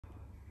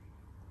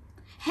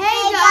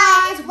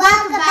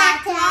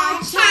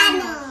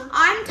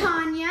I'm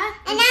Tanya.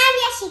 And I'm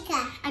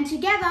Yashika. And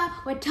together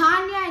we're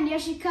Tanya and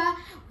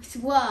Yashika's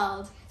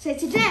World. So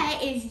today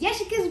is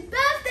Yashika's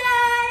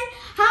birthday.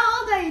 How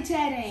old are you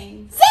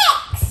turning?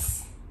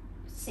 6.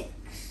 6.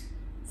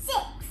 6.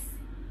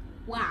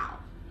 Wow,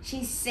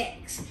 she's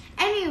 6.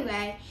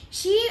 Anyway,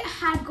 she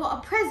had got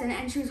a present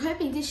and she was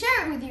hoping to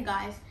share it with you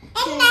guys.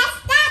 And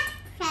that's that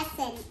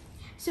present.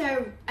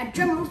 So, a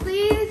drum roll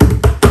please.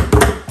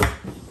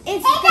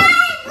 It's the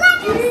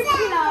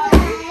Duplo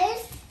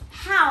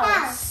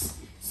house.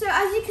 So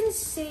as you can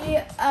see,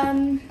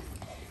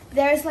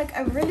 there's like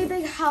a really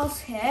big house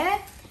here.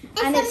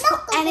 And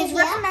it's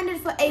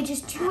recommended for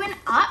ages 2 and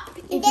up,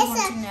 if you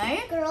want to know.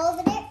 There's a girl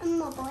over there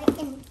and a boy and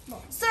a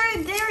boy. So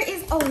there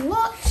is a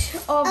lot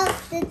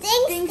of the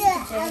things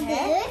to do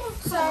here.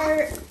 So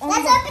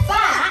on the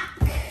back,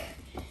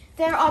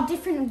 there are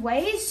different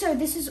ways. So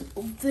this is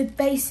the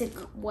basic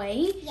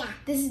way. Yeah.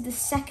 This is the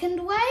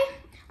second way.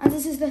 And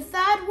this is the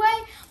third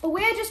way. But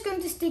we're just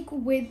going to stick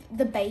with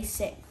the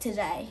basic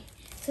today.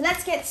 So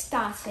let's get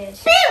started.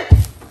 Okay.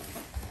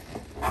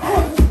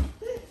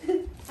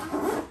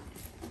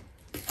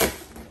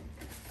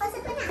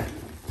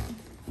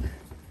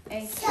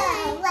 So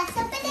let's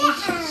open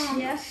it.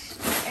 Yes,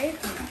 open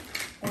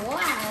it.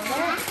 Wow,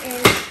 there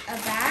is a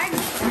bag.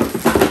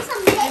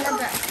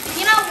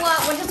 You know what?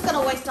 We're just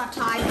gonna waste our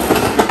time.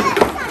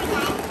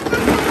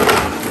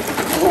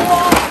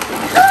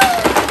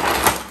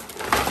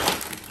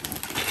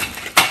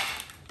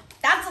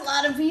 That's a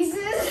lot of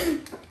pieces.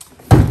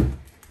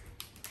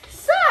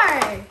 So,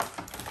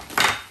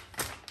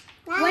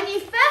 when you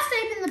first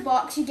open the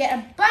box, you get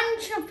a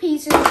bunch of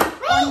pieces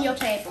on your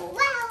table.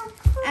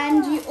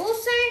 And you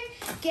also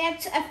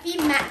get a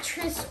few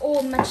mattress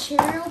or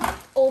material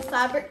or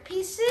fabric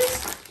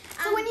pieces.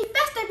 So when you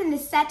first open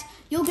this set,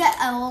 you'll get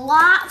a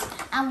lot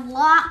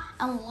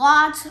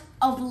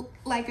of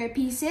Lego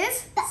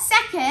pieces.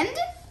 Second,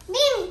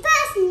 we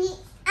first need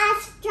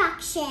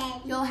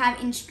instructions. you'll have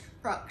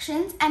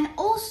instructions, and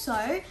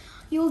also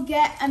you'll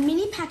get a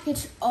mini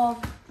package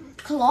of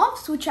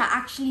cloths, which are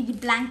actually the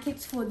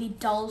blankets for the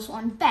dolls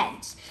on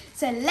beds.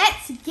 So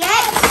let's get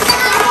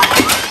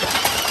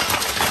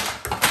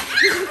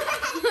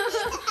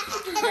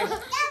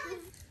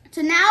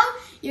So now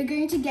you're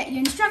going to get your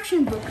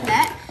instruction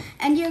booklet,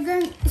 and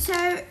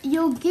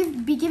you'll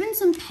be given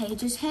some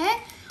pages here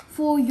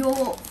for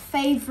your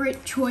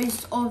favorite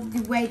choice of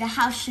the way the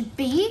house should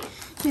be.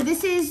 So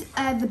this is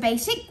the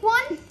basic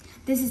one,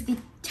 this is the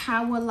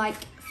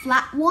tower-like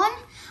flat one,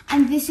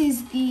 and this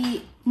is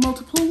the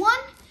multiple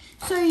one.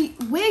 So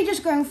we're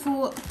just going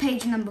for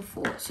page number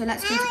 4. So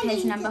let's go to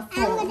page number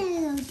 4. I'm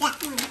gonna do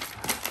that one.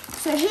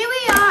 So here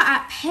we are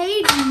at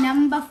page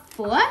number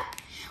 4.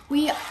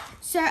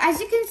 So as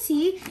you can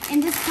see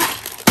in the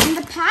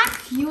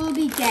pack, you will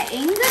be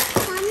getting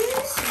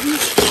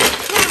these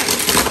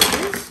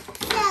characters.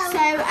 So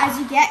as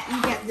you get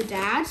the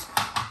dad,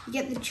 you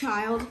get the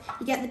child,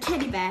 you get the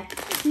teddy bear.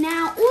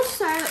 Now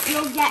also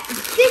you'll get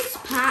this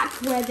pack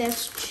where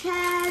there's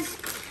chairs,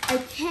 a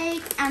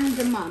cake, and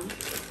the mum.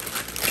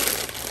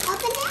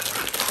 Open it.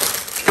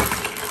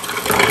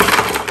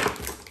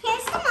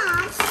 Here's the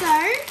mom. So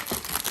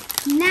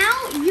now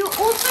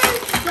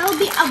there'll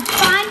be a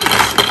bunch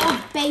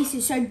of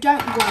bases, so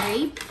don't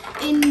worry.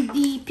 In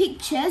the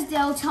pictures,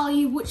 they'll tell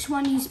you which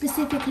one you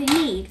specifically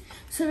need.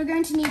 So we're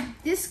going to need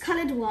this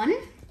colored one,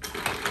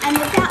 and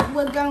with that,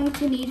 we're going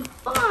to need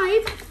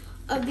 5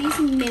 of these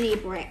mini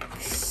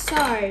bricks.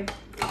 So,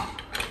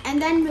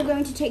 and then we're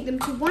going to take them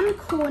to one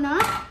corner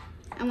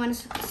and want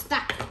to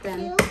stack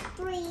them. 2,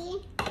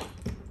 3,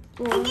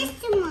 4, and this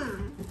to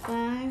mom.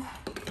 5,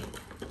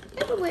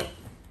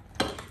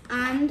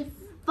 and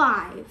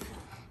 5.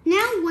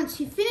 Now, once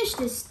you finish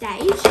this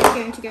stage, you're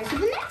going to go to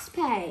the next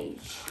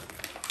page.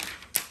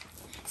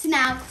 So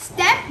now,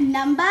 step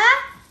number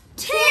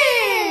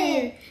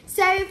 2.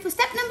 So for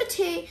step number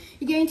 2,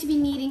 you're going to be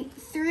needing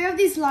 3 of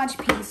these large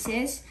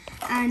pieces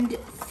and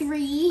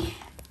 3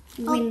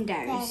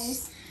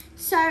 windows.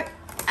 So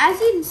as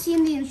you can see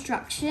in the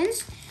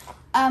instructions,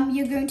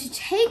 you're going to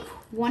take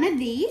one of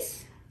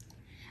these,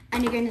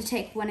 and you're going to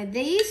take one of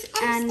these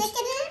and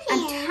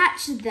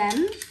attach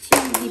them to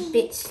the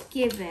bits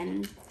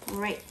given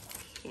right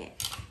here.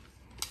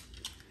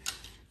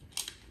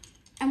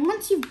 And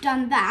once you've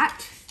done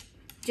that,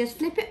 just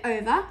flip it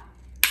over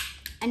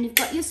and you've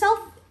got yourself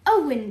a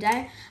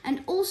window,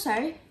 and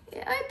also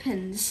it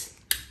opens.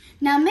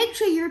 Now make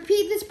sure you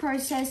repeat this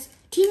process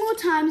 2 more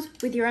times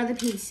with your other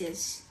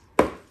pieces.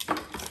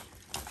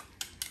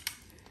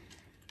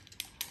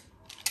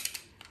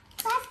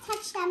 Let's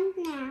touch them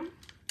now.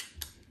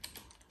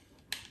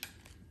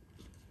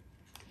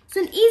 So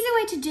an easy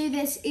way to do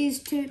this is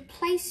to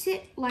place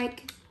it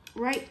right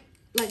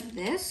like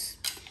this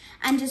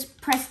and just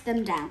press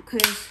them down,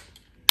 because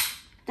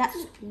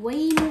that's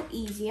way more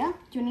easier.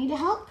 Do you need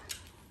help?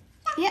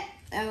 Yep.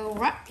 All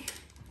right.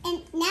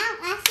 And now,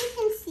 as you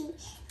can see,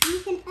 you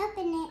can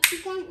open it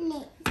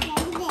gently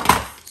like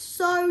this.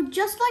 So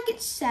just like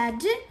it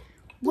said,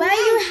 where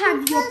you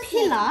have your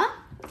pillar,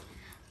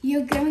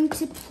 you're going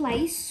to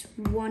place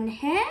one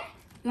here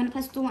You want to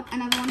place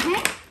another one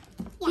here?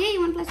 Yeah, you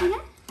want to place one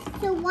here?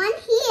 So one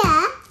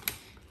here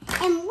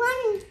and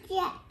one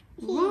here.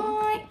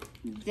 Right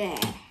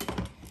there.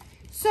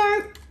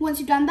 So once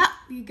you've done that,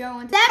 you go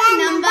on to step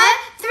number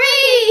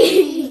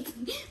 3.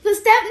 For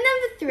step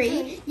number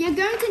 3, you're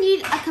going to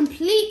need a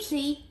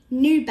completely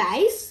new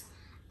base.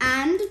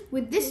 And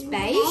with this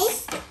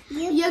base,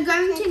 you're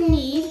going to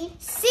need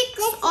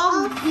 6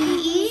 of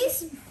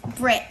these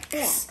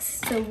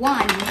bricks. So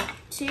 1,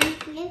 2,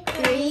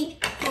 3,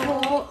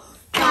 4,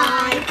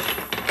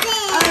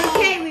 5.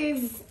 Okay,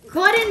 we've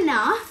got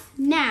enough.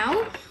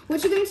 Now,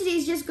 what you're going to do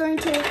is just going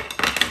to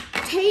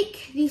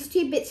take these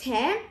 2 bits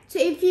here. So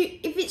if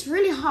it's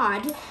really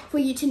hard for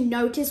you to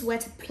notice where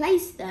to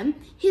place them,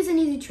 here's an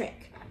easy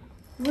trick.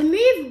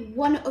 Remove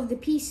one of the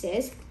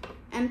pieces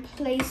and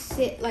place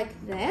it like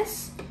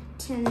this.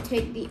 Then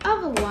take the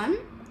other one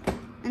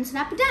and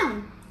snap it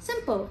down.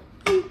 Simple.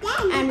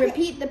 And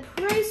repeat the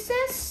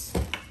process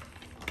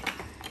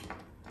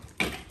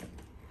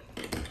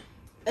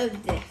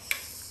of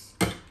this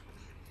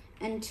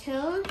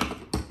until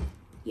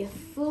you're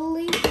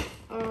fully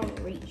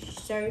reached.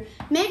 So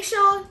make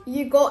sure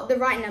you got the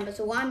right number.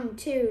 So 1,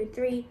 2,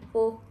 3,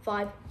 4,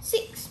 5,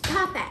 6.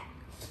 Perfect.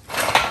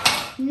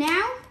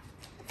 Now,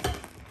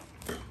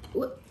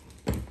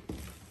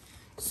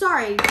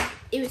 sorry,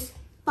 it was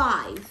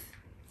 5.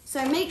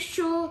 So make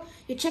sure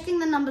you're checking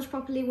the numbers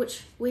properly,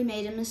 which we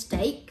made a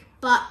mistake.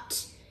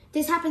 But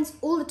this happens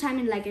all the time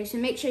in Lego, so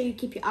make sure you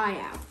keep your eye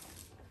out.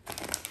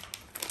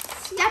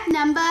 Step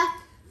number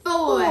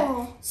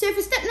 4. So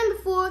for step number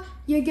 4,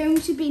 you're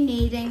going to be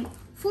needing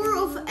 4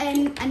 of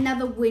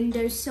another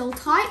windowsill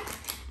type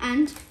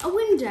and a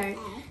window.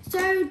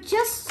 So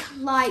just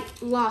like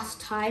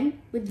last time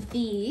with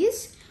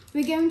these,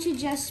 we're going to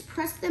just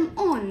press them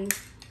on.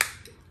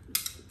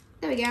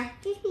 There we go.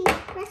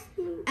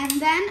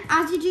 And then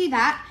as you do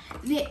that,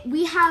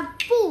 we have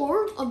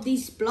 4 of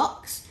these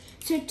blocks.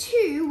 So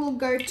 2 will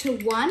go to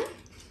 1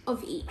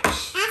 of each.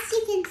 As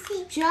you can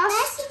see,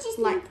 just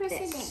like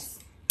this.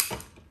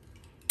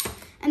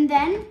 And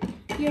then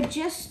you're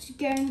just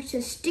going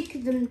to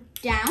stick them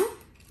down.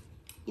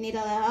 You need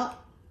a little help.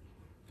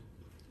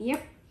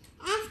 Yep.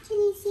 As can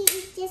you see,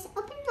 it's just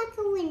open like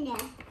a window.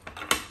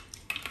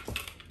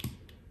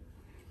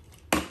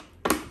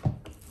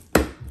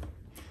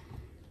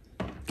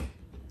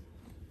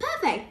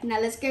 Perfect. Now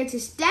let's go to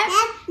step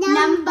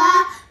number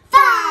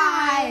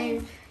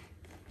 5.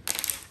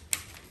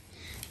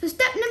 For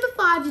step number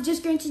 5, you're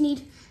just going to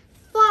need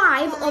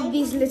 5 of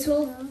these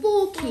little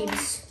 4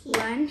 cubes.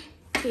 1,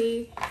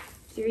 2,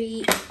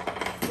 3,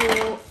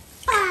 4,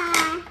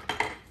 5.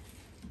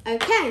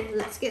 Okay,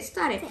 let's get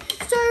started.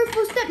 So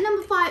for step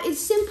number 5, it's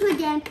simple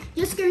again.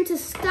 You're just going to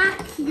stack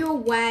your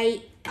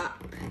way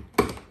up.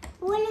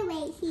 All the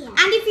way here.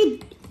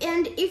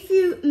 And if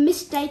you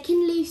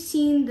mistakenly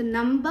seen the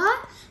number,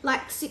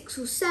 like 6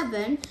 or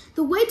 7,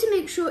 the way to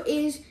make sure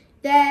is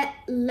they're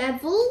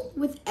level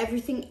with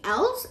everything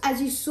else.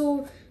 As you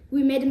saw,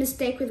 we made a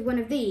mistake with one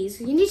of these.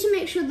 You need to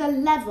make sure they're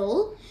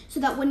level so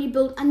that when you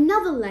build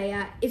another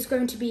layer, it's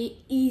going to be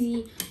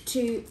easy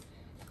to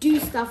do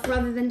stuff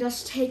rather than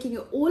just taking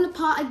it all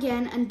apart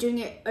again and doing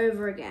it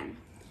over again.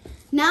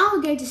 Now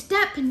we're going to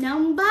step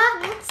number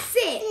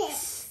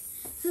 6.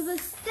 So for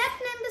step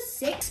number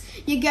 6,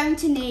 you're going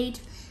to need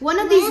one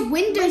of these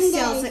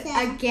windowsills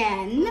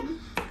again,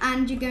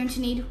 and you're going to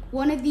need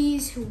one of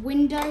these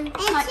window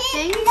type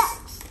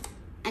things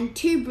and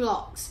 2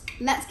 blocks.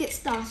 Let's get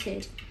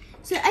started.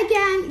 So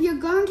again, you're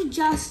going to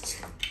just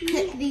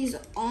put these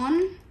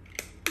on,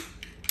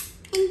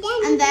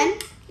 and then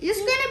you're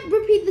just going to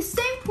repeat the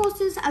same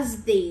process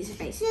as these,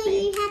 basically. So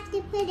you have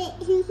to put it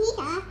in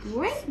here.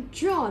 Great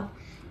job.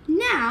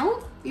 Now,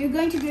 you're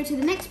going to go to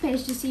the next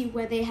page to see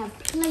where they have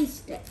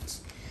placed it.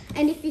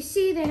 And if you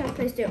see, they have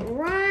placed it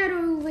right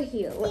over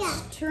here.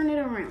 Let's turn it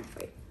around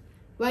for you.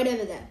 Right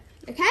over there.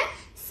 Okay?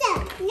 So,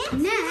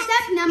 next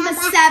step number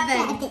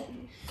 7.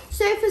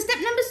 So for step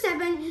number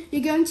 7,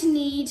 you're going to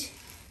need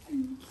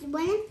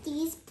one of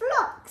these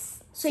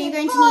blocks. So you're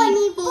going to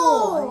need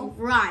 4.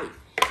 Right.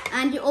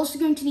 And you're also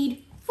going to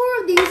need 4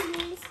 of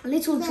these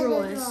little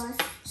drawers.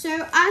 So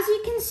as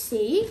you can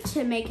see,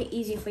 to make it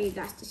easier for you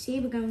guys to see,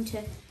 we're going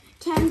to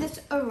turn this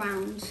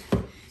around.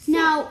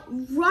 Now,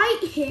 right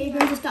here, you're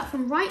going to start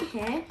from right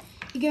here.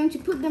 You're going to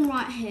put them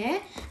right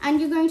here, and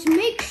you're going to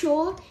make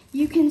sure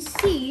you can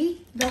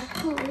see the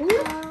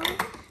hole,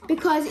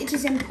 because it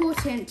is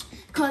important,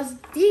 because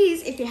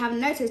these, if you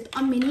haven't noticed,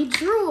 are mini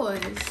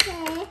drawers.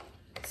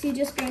 So you're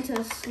just going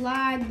to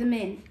slide them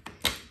in.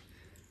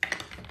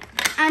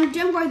 And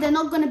don't worry, they're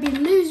not going to be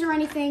loose or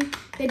anything.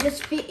 They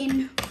just fit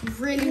in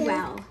really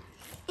well.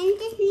 And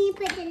just need to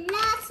put the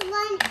last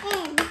one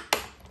in.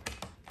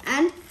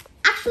 And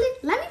actually,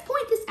 let me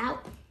point this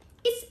out.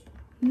 It's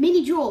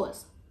mini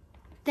drawers.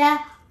 They're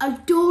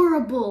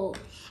adorable.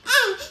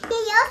 And it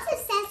also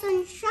says on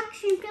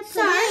instruction to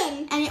put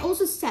in. And it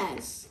also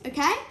says,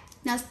 okay?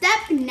 Now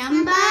step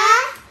number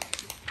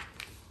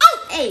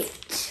 8.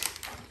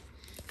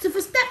 So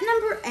for step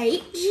number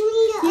 8,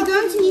 you're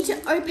going to need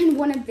to open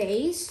one of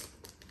these.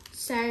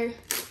 So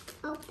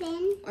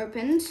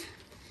opened.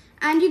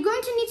 And you're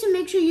going to need to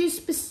make sure you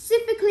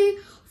specifically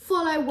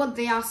follow what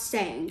they are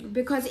saying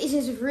because it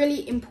is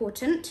really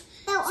important.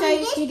 So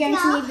you're going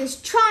to need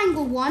this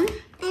triangle one,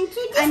 and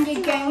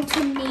you're going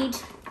to need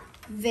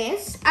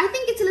this. I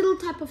think it's a little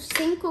type of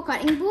sink or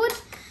cutting board,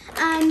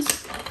 and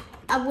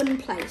a wooden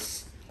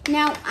place.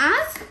 Now,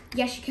 as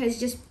Yashika has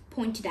just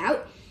pointed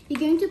out, you're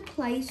going to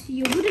place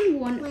your wooden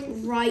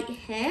one right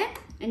here,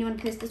 and you want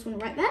to place this one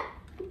right there.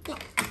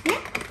 Yeah,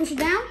 push it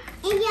down.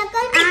 And you're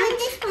going to put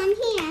this one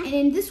here. And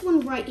in this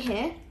one right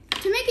here,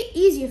 to make it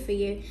easier for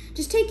you,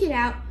 just take it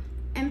out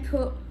and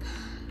put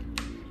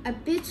a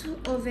bit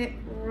of it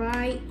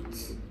right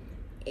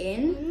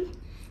in,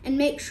 and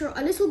make sure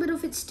a little bit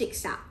of it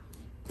sticks out.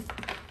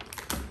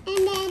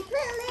 And then put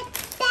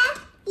it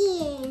back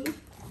in.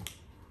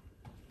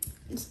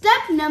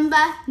 Step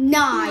number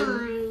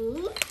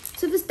 9.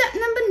 So for step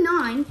number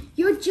 9,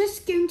 you're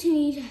just going to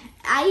need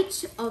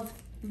 8 of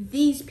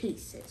these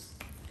pieces.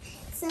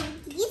 So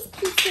these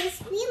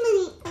pieces, we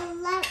will need a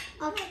lot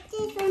of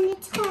this on the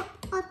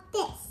top of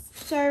this.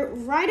 So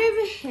right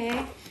over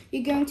here,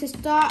 you're going to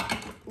start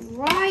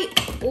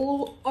right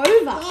all over.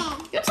 Yeah.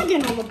 You're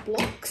taking all the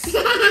blocks.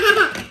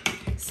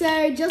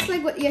 So just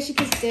like what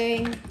Yashika's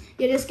doing,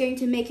 you're just going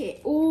to make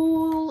it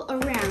all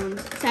around.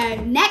 So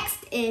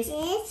next is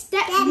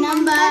step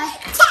number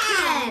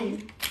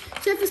 10.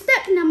 So for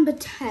step number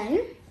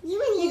 10,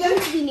 you're going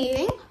to be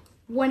needing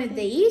one of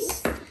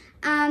these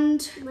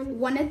and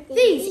one of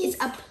these.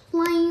 It's a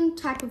plain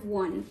type of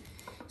one.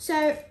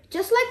 So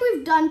just like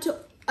we've done to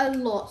a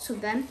lot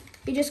of them,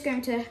 you're just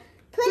going to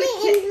put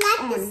it in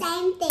like the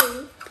same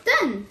thing.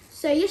 Done.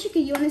 So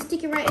Yashika, you want to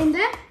stick it right in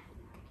there?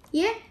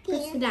 Yeah?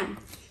 Press it down.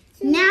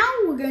 Now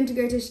we're going to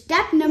go to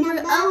step number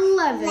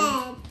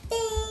 11.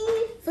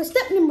 For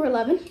step number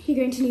 11, you're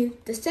going to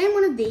need the same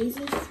one of these,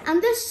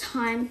 and this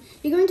time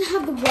you're going to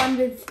have the one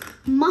with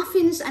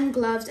muffins and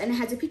gloves, and it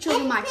has a picture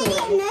of a microwave.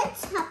 Put it in the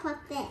top of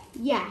it.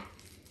 Yeah.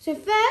 So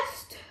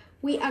first,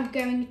 we are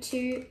going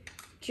to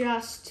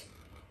just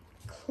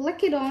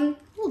click it on.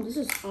 Oh, this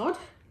is hard.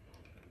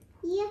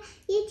 Yeah,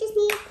 you just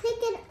need to click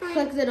it on.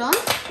 Click it on,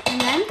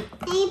 and then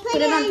you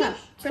put it on top.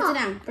 Press it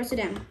down. Press it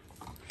down.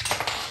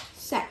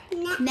 So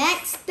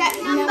next step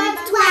number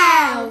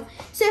 12.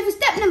 So for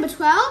step number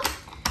 12.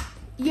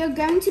 You're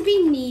going to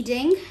be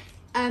needing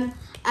a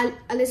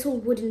little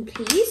wooden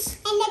piece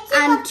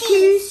and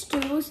 2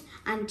 stools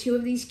and 2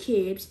 of these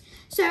cubes.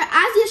 So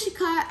as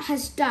Yashika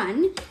has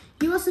done,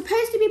 you are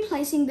supposed to be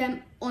placing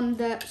them on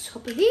the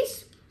top of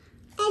these.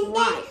 And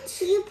then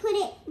you put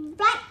it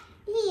right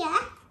here.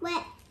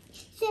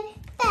 So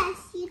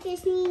first you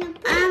just need to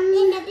put it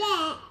in the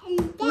bed, and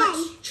then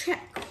let's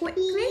check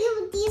quickly. You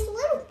use these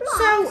little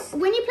blocks. So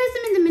when you place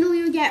them in the middle,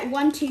 you get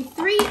 1, 2,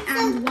 3,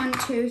 and 1,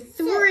 2,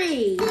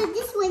 3. So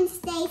this one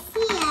stays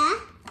here.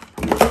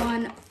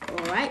 One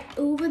right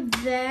over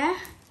there.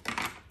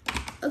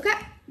 Okay,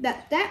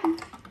 that's that.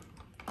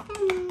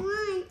 And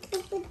one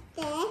over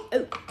there.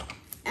 Oh,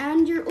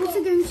 and you're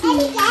also going to need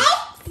this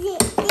block.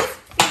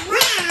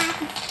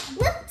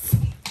 Whoops.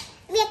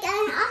 We're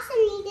going to also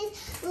need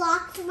this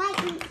block right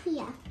in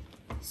here.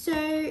 So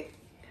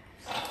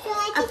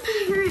I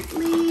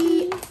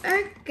apparently,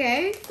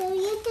 okay. So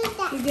you do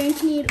that. You're going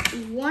to need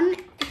 1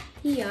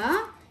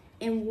 here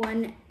and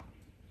 1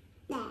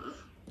 there.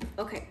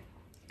 Okay.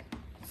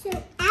 So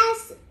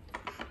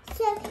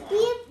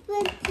we're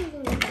going to do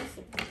this.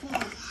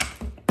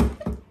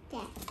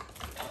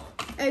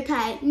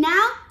 Okay,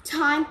 now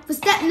time for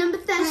step number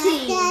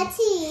 13.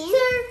 13.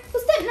 So for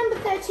step number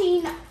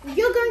 13,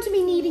 you're going to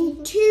be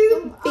needing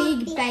 2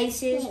 big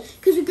bases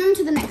because we're going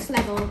to the next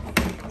level.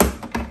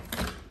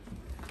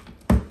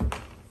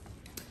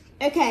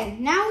 Okay,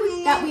 now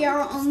that we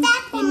are on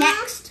the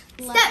next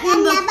step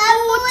number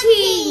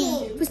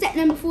 14. For step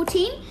number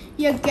 14,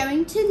 you're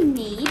going to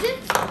need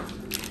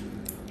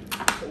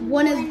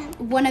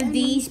one of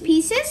these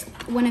pieces,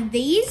 one of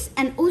these,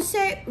 and also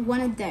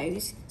one of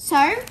those. So,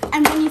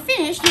 and when you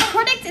finish, your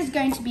product is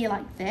going to be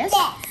like this,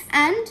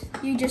 and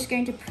you're just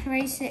going to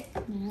place it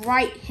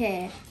right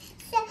here.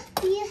 So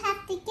you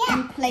have to get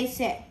and place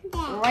it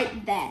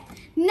right there.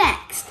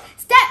 Next,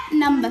 step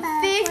number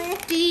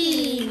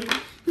 15.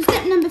 For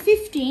step number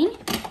 15,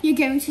 you're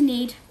going to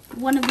need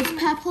one of this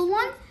purple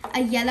one,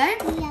 a yellow,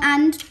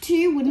 and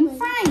 2 wooden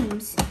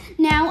frames.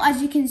 Now,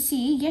 as you can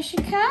see,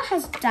 Yashika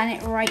has done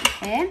it right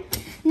here.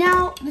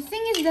 Now, the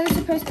thing is, they're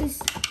supposed to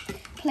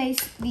place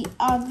the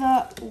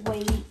other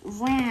way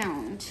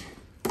round.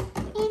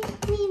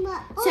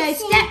 So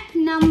step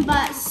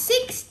number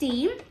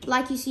 16,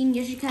 like you've seen,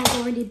 Yashika has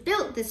already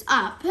built this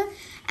up,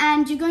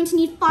 and you're going to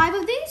need 5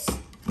 of these.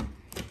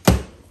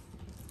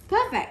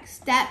 Perfect.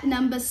 Step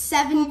number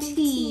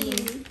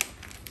 17.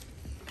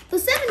 For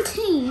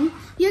 17,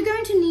 you're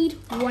going to need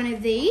one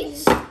of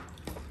these,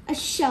 a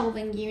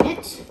shelving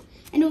unit,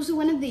 and also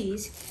one of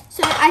these.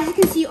 So as you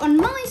can see on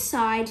my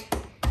side,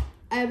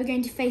 we're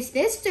going to face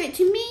this. So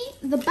to me,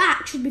 the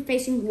back should be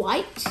facing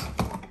white.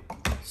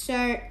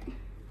 So,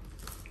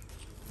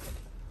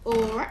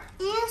 alright.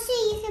 And also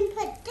you can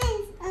put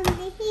this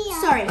over here.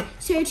 Sorry,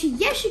 so go to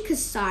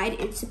Yeshika's side,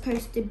 it's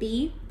supposed to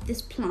be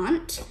this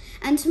plant.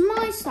 And to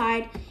my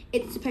side,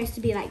 it's supposed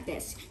to be like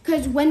this.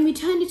 Because when we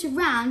turn it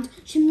around,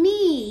 to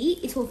me,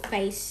 it will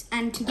face,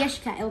 and to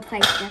Yeshika, it will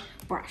face the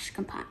brush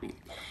compartment.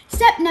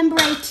 Step number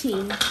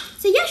 18.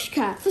 So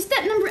Yeshika, for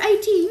step number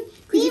 18,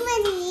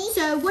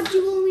 so what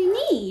will we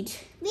need?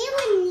 We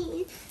will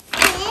need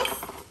this.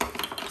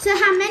 So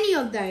how many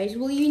of those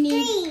will you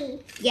need? 3.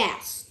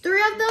 Yes,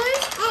 3 of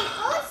those. And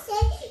also,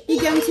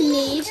 You're going to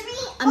need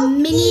a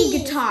mini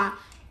guitar.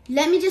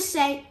 Let me just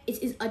say,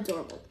 it is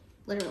adorable.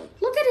 Literally.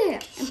 Look at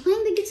it. I'm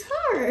playing the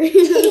guitar.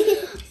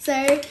 So,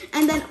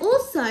 and then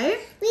also,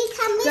 we're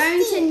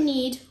going to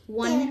need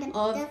one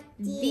of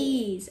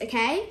these,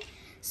 okay?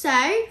 So,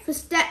 for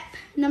step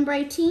number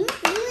 18, we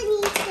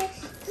will need to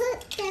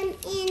put them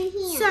in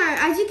here. so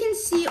as you can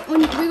see,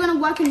 we're going to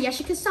work on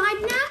Yeshika's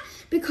side now,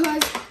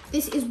 because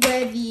this is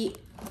where the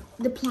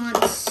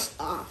plants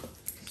are.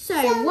 So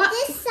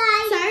this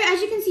side. So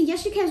as you can see,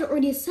 Yeshika has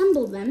already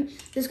assembled them.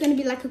 There's going to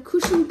be like a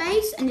cushion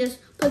base, and just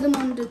put them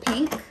on the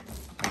pink.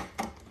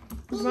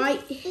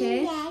 Right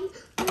here. And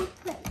then we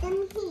put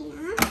them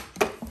here.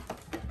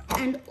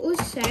 And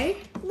also, we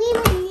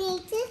will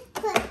need to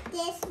put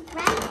this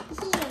right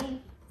here.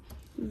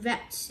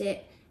 That's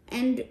it.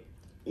 And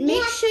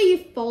make sure you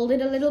fold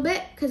it a little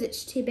bit, because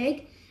it's too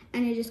big.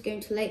 And you're just going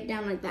to lay it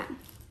down like that.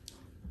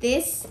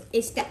 This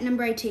is step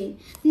number 18.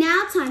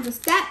 Now time for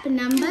step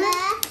number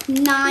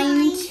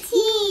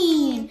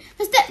 19.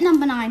 For step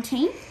number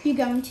 19, you're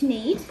going to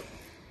need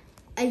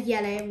a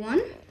yellow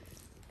one,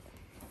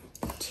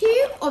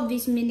 2 of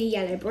these mini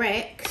yellow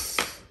bricks,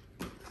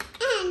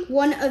 And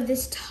 1 of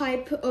this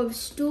type of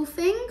stool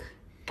thing,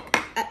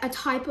 a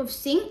type of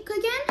sink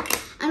again,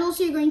 and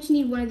also you're going to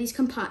need 1 of these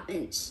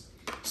compartments.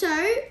 So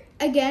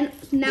again,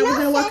 now we're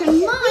going to work on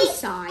my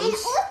side. And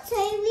also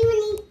we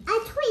will need a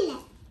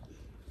toilet.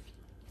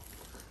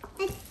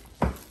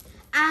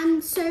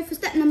 And so for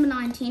step number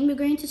 19, we're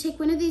going to take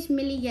 1 of these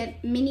mini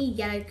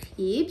yellow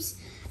cubes,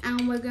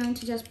 and we're going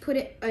to just put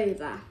it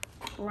over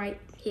right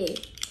here.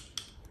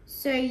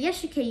 So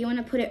Yeshika, you want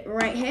to put it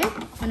right here?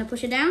 Want to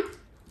push it down?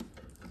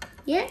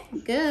 Yeah,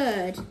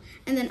 good.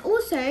 And then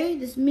also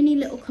this mini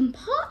little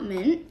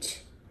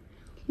compartment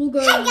will go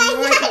right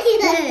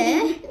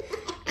here.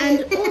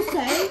 And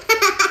also,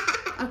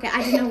 okay,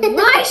 I don't know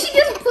why she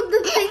just put the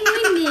thing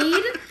we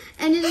need,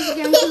 and it is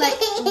going to like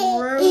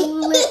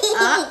roll it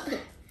up.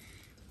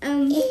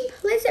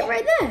 Place it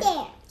right there.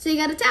 So you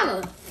got a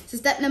towel. So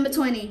step number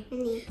 20.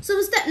 So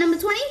for step number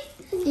 20,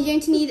 you're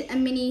going to need a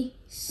mini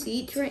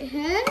seat right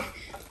here,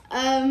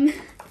 a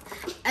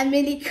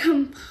mini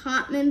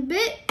compartment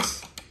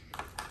bit,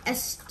 a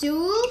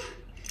stool,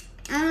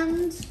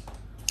 and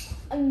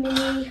a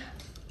mini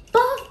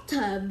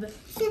bathtub.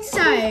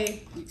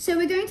 So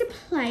we're going to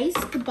place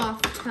the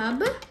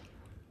bathtub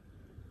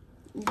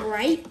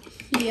right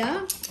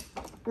here,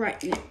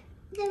 right now.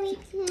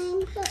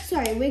 So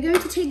we're going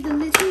to take the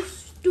little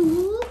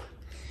stool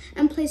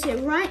and place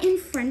it right in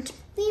front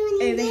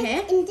over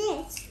here. And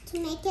this to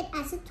make it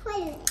as a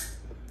toilet.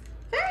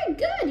 Very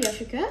good,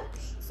 Yoshika.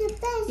 So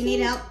first You need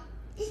help?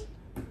 You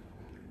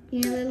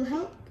need a little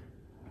help?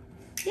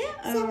 Yeah?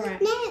 So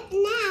Alright.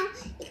 now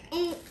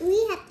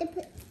we have to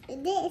put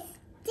this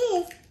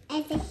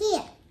over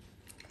here.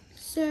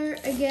 So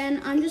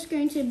again, I'm just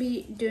going to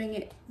be doing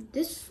it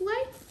this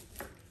way.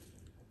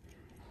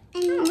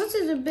 And Oh, this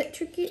is a bit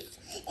tricky.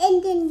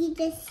 And then you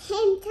the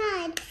same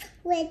time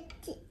with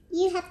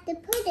you have to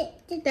put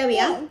it. There we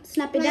are.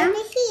 Snap it down.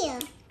 Over here.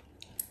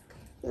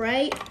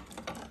 Right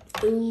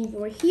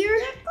over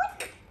here.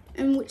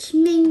 And which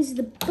means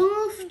the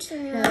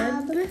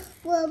bathtub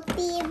Will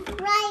be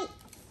right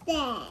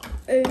there.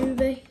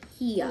 over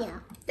here. Yeah.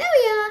 There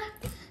we are.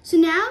 So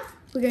now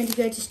we're going to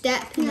go to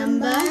step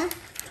number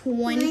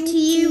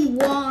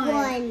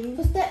 21.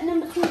 For step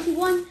number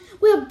 21,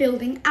 we're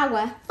building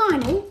our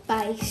final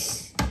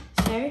base.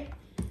 So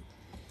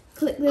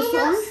click this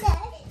on.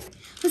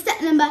 For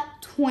step number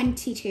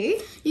 22,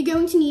 you're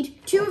going to need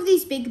 2 of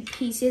these big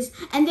pieces,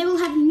 and they will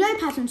have no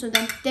patterns on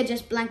them. They're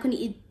just blank on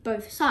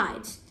both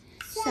sides.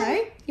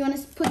 So you want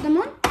to put them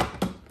on?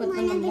 Put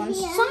them on one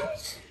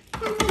side.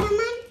 And put them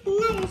on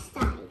another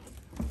side.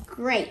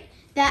 Great.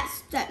 That's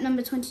step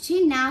number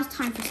 22. Now it's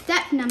time for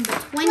step number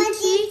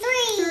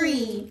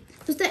 23.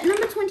 For step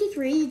number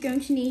 23, you're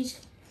going to need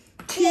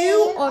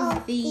 2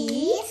 of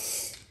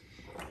these,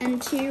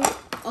 and 2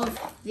 of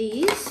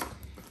these,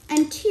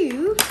 and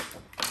 2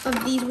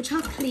 of these which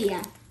are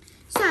clear.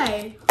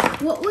 So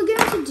what we're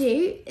going to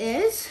do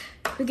is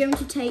we're going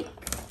to take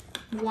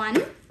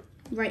 1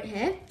 right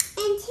here.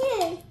 And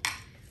 2.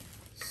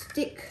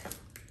 Stick.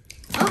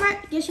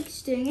 Alright,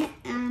 Yeshika's doing it,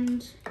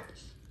 and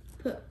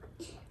put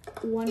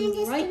 1 And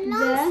this right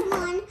last there.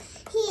 one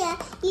here,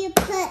 you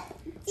put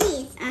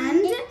these.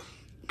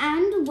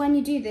 And when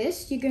you do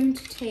this, you're going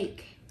to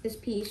take this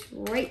piece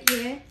right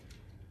here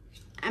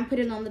and put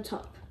it on the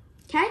top.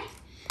 Okay?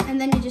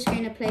 And then you're just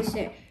going to place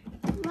it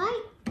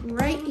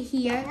right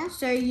here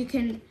so you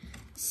can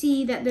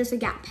see that there's a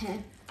gap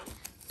here.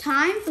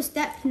 time for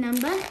step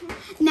number.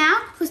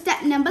 Now for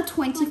step number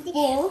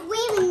 24. We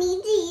will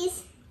need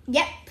these.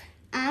 Yep.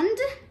 And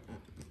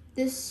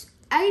this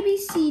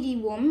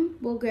ABCD one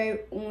will go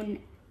on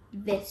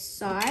this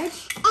side.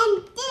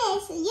 And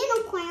this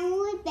unicorn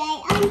will be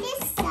on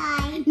this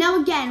side. Now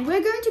again,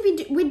 we're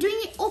doing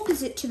it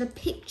opposite to the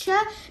picture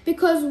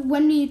because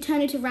when we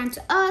turn it around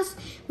to us,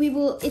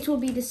 it will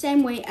be the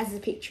same way as the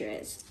picture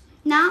is.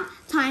 Now,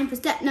 time for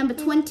step number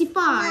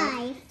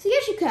 25. So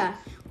Yoshika,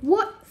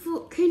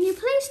 can you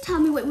please tell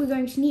me what we're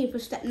going to need for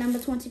step number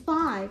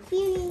 25?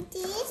 You need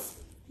this.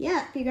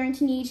 Yeah, you're going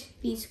to need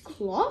these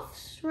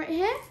cloths right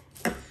here.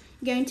 You're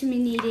going to be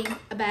needing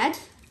a bed.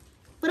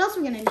 What else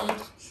are we going to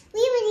need? We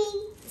will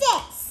need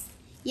this.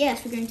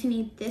 Yes, we're going to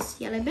need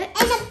this yellow bit.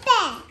 And a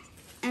bed.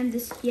 And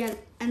this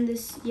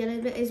yellow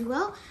bit as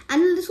well.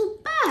 And a little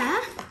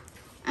bear.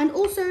 And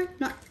also,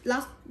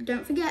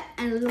 don't forget,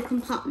 and a little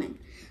compartment.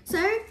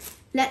 So,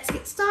 let's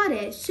get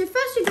started. So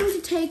first we're going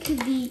to take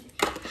the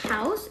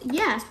house.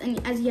 Yes, and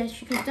as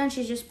Yoshika's done,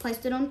 she's just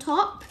placed it on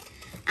top.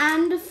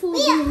 And for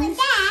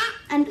that.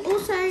 And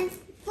also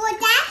for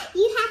that,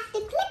 you have to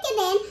click it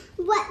in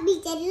what we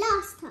did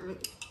last time.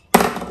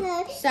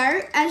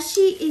 So as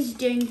she is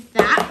doing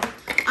that,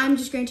 I'm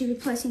just going to be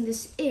placing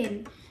this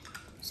in.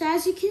 So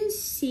as you can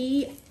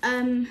see,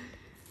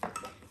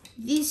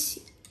 this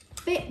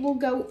bit will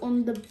go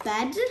on the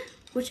bed,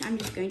 which I'm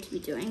just going to be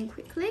doing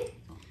quickly.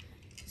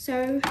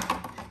 So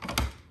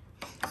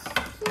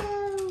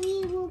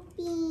we will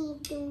be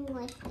doing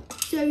it.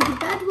 So the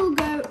bed will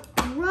go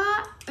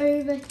right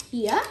over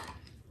here,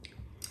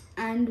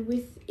 and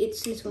with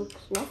its little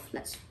cloth,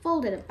 let's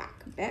fold it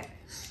back a bit.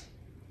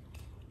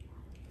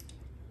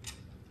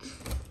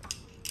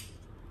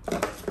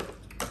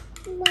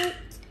 Wait,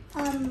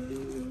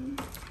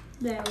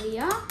 there we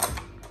are.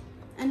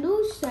 And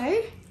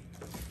also,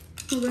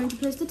 we're going to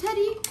place the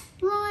teddy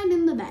right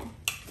in the bed.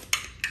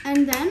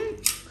 And then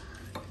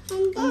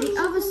on the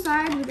other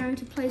side, we're going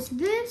to place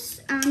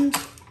this and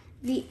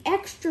the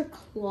extra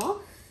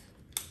cloth.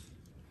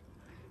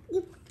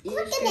 You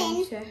put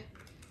it in.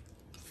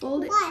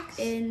 Fold it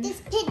in.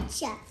 This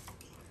picture.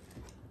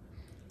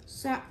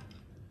 So,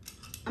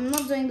 I'm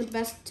not doing the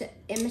best to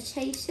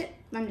imitate it.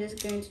 I'm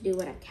just going to do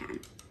what I can.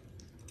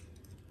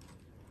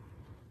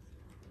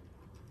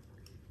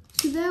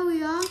 So there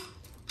we are.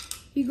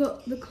 You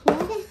got the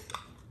cloth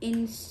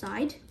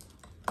inside.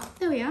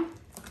 There we are.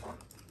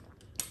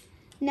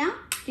 Now,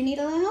 do you need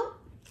a little help?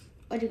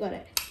 Or do you got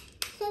it?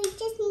 So you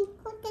just need to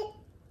put it.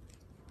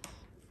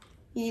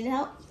 You need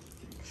help?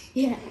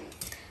 Yeah.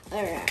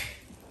 Alright.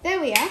 There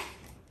we are.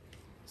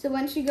 So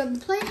once you got the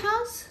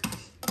playhouse,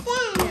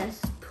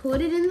 yes, put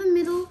it in the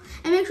middle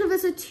and make sure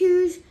there's a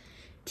two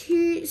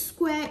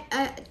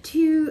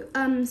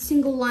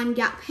single line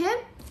gap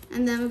here.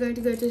 And then we're going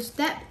to go to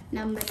step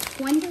number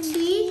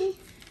 26.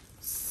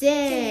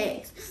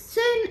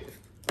 So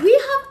we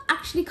have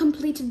actually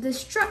completed the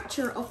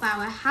structure of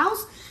our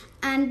house,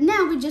 and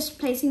now we're just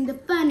placing the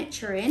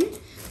furniture in.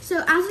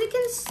 So as you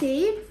can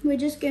see, we're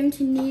just going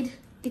to need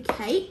the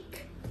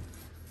cake,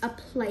 a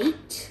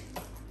plate,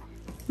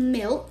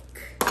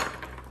 milk,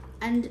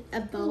 and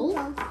a bowl,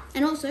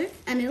 and also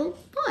a little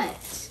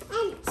pot.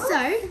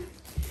 So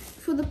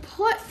for the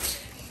pot,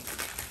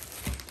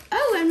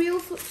 oh, and we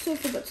also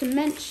forgot to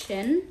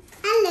mention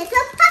a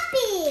little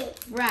puppy.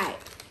 Right.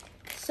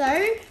 So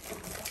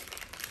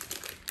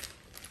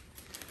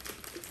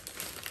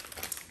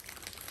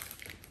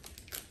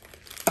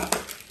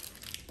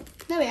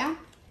there we are.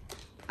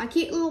 Our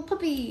cute little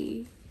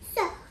puppy.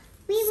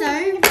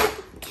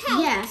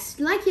 Yes,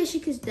 like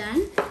Yoshika's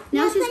done.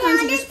 Now she's going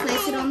to just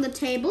place it on the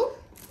table.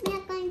 We're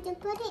going to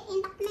put it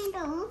in the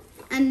middle.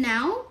 And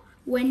now,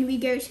 when we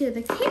go to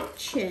the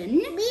kitchen,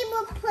 we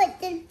will put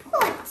the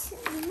pot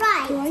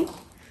right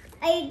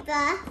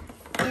over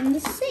in the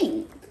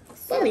sink.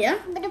 So, there we are.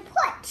 But the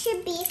pot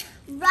should be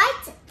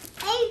right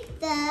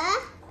over.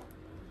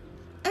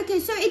 Okay,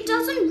 so it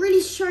doesn't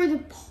really show the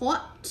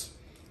pot.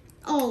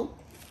 Oh,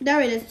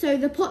 there it is. So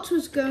the pot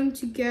was going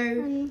to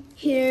go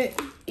here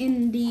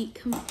in the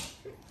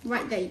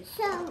right there.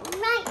 So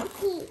right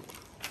here.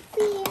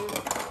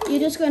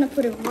 You're just going to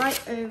put it right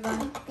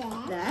over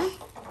there.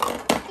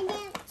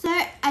 So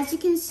as you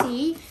can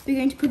see, we're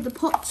going to put the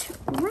pot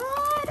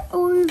right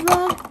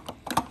over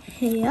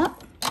here.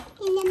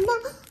 And the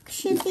milk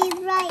should be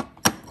right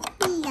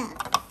here.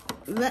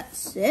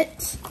 That's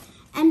it.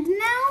 And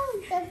now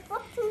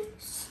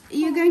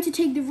you're going to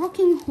take the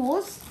rocking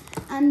horse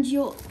and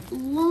your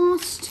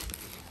last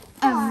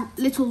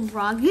little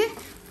rug,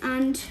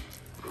 and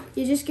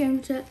you're just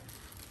going to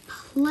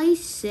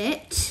place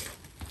it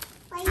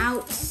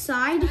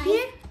outside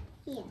here.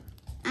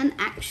 And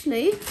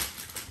actually,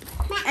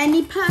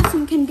 any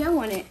person can go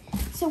on it.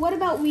 So what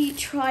about we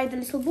try the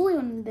little boy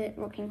on the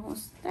rocking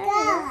horse? There we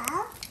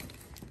go.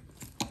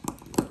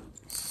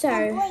 So,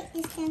 the boy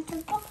is going to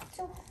rock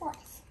the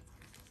horse.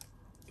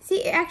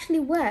 See, it actually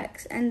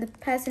works, and the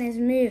person is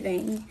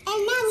moving. And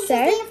now we're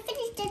going to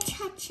finish the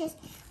touches.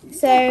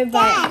 So,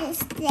 that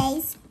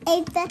stays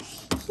over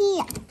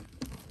here.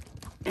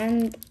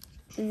 And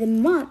the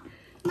mom.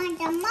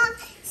 the mom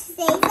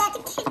stays at the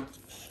kitchen.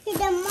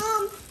 The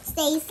mom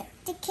stays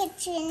at the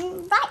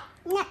kitchen right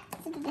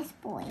next to this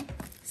boy.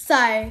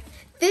 So,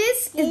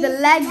 this is the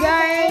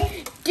Lego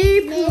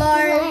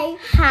Duplo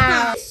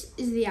house.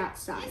 This is the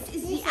outside. This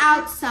is the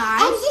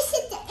outside. And this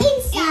is the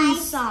inside.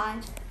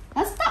 Inside.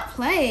 Let's stop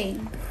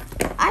playing.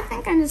 I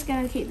think I'm just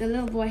going to keep the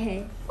little boy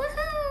here.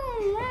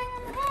 Woohoo!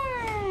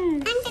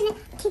 I'm going to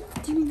keep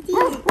him there.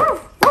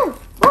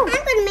 I'm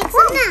going to make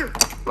some now.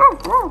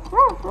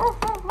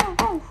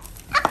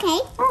 Okay.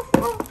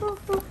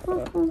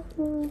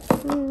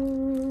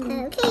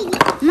 Okay.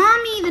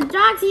 Mommy, the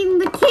dog's eating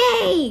the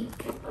cake.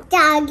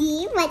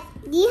 Doggy, but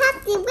you have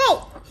to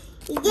wait.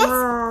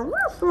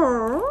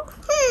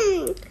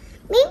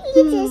 Maybe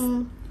you just...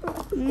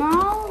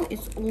 Now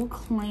it's all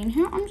clean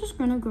here. I'm just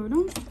going to go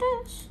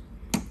downstairs.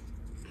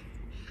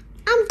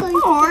 I'm going to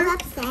go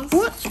upstairs.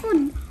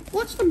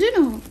 What's for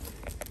dinner?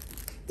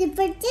 For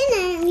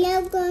dinner, we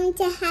are going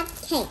to have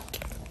cake.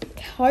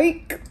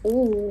 Cake?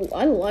 Oh,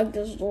 I like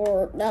this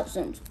door. That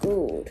sounds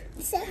good.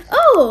 So,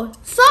 oh,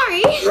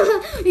 sorry.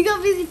 We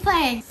got busy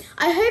playing.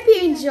 I hope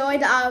you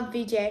enjoyed our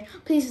video.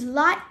 Please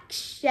like,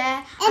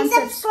 share, and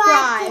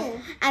subscribe. Too.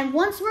 And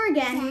once more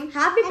again,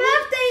 happy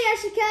birthday,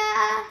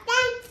 Yashika.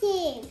 Thank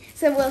you.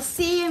 So we'll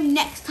see you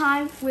next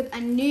time with a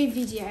new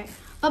video.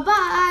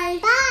 Bye-bye.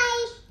 Bye.